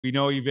We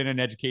know you've been in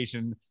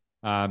education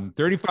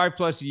 35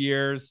 plus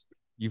years.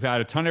 You've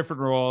had a ton of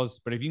different roles,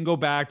 but if you can go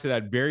back to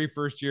that very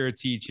first year of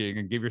teaching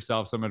and give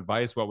yourself some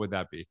advice, what would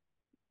that be?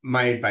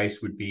 My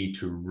advice would be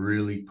to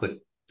really put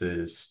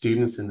the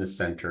students in the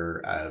center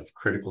of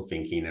critical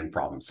thinking and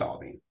problem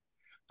solving.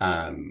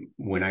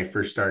 When I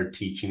first started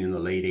teaching in the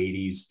late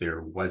 80s,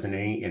 there wasn't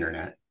any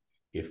internet.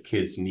 If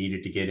kids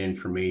needed to get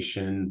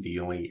information, the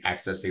only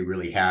access they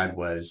really had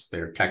was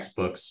their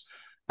textbooks,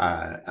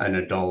 an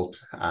adult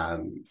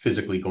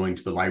physically going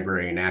to the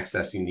library and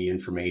accessing the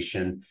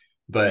information.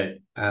 But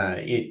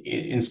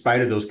in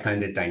spite of those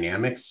kind of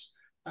dynamics,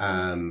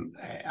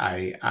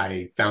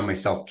 I found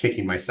myself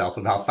kicking myself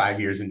about 5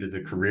 years into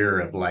the career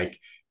of like,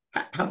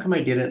 how come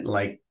I didn't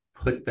like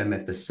put them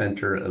at the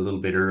center a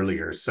little bit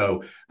earlier?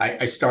 So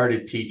I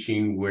started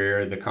teaching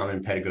where the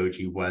common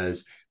pedagogy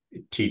was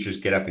teachers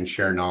get up and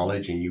share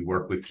knowledge, and you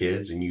work with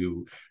kids, and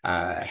you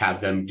have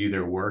them do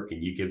their work,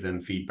 and you give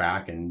them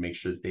feedback and make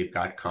sure that they've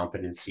got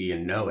competency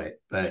and know it.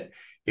 But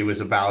it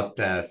was about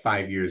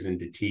 5 years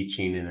into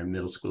teaching in a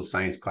middle school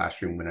science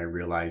classroom when I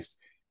realized,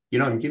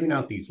 I'm giving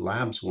out these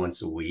labs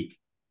once a week,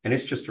 and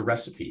it's just a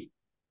recipe.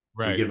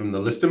 We give them the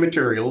list of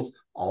materials,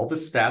 all the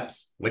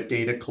steps, what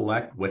data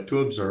collect, what to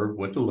observe,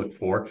 what to look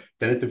for.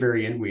 Then at the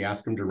very end, we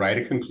ask them to write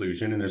a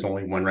conclusion, and there's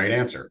only one right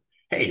answer.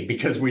 Hey,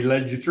 because we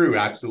led you through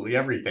absolutely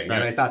everything.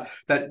 Right. And I thought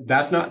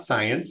that's not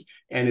science,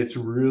 and it's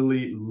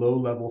really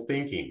low-level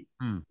thinking.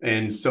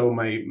 And so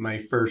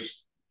my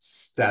first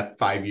step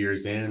 5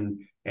 years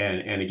in,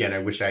 and again, I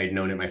wish I had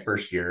known it my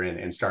first year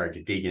and started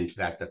to dig into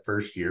that the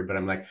first year, but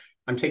I'm like,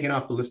 I'm taking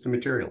off the list of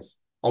materials.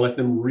 I'll let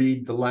them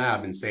read the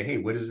lab and say, hey,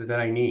 what is it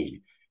that I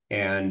need?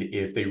 And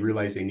if they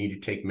realize they need to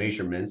take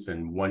measurements,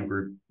 and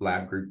one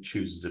lab group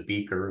chooses a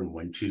beaker and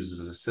one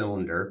chooses a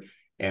cylinder,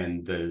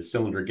 and the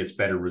cylinder gets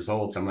better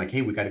results, I'm like,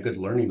 hey, we got a good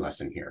learning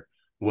lesson here.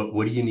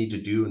 What do you need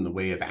to do in the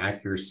way of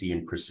accuracy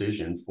and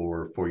precision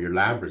for your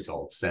lab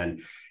results?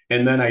 And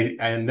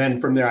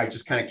then from there, I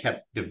just kind of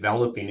kept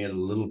developing it a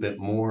little bit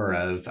more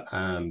of,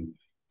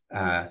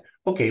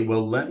 okay,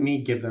 well, let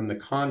me give them the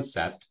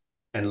concept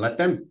and let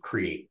them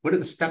create. What are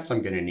the steps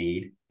I'm going to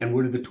need, and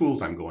what are the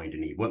tools I'm going to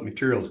need? What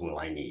materials will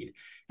I need?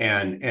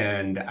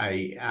 And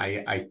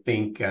I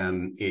think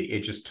it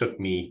just took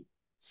me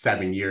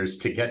 7 years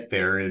to get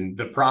there, in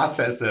the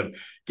process of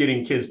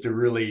getting kids to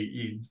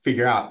really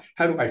figure out,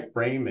 how do I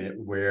frame it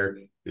where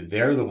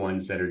they're the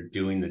ones that are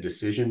doing the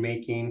decision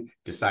making,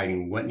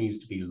 deciding what needs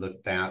to be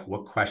looked at,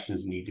 what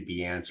questions need to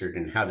be answered,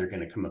 and how they're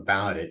going to come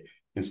about it,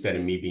 instead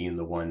of me being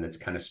the one that's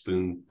kind of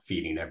spoon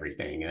feeding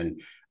everything.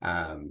 And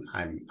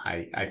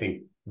I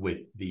think with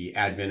the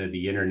advent of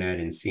the internet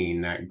and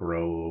seeing that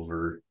grow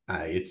over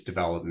its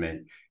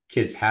development,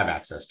 kids have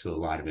access to a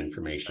lot of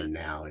information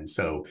now. And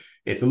so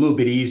it's a little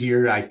bit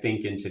easier, I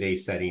think, in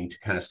today's setting to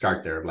kind of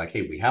start there of like,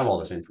 hey, we have all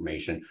this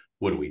information.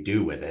 What do we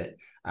do with it?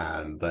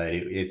 But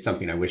it's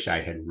something I wish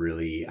I had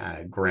really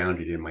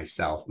grounded in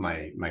myself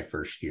my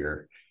first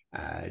year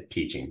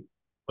teaching.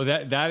 Well,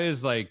 that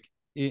is like,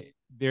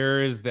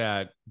 there is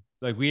that,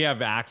 like, we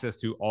have access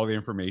to all the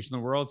information in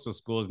the world. So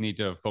schools need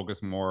to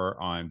focus more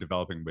on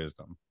developing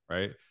wisdom,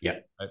 right? Yeah.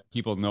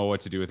 People know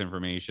what to do with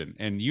information.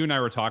 And you and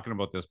I were talking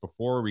about this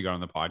before we got on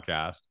the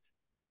podcast.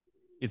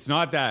 It's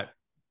not that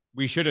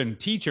we shouldn't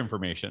teach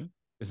information.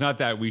 It's not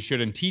that we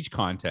shouldn't teach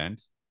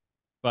content,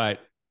 but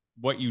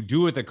what you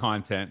do with the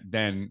content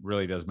then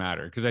really does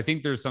matter. Because I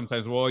think there's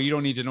sometimes, well, you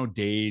don't need to know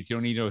dates. You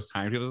don't need to know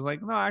timetables. It's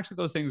like, no, actually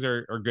those things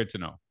are good to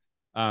know.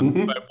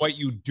 But what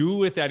you do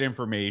with that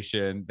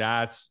information,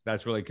 that's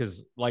really,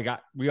 because like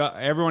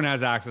everyone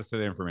has access to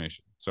the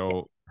information.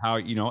 So how,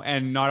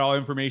 and not all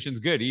information is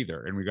good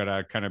either. And we got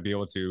to kind of be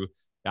able to,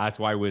 that's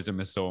why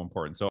wisdom is so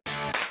important. So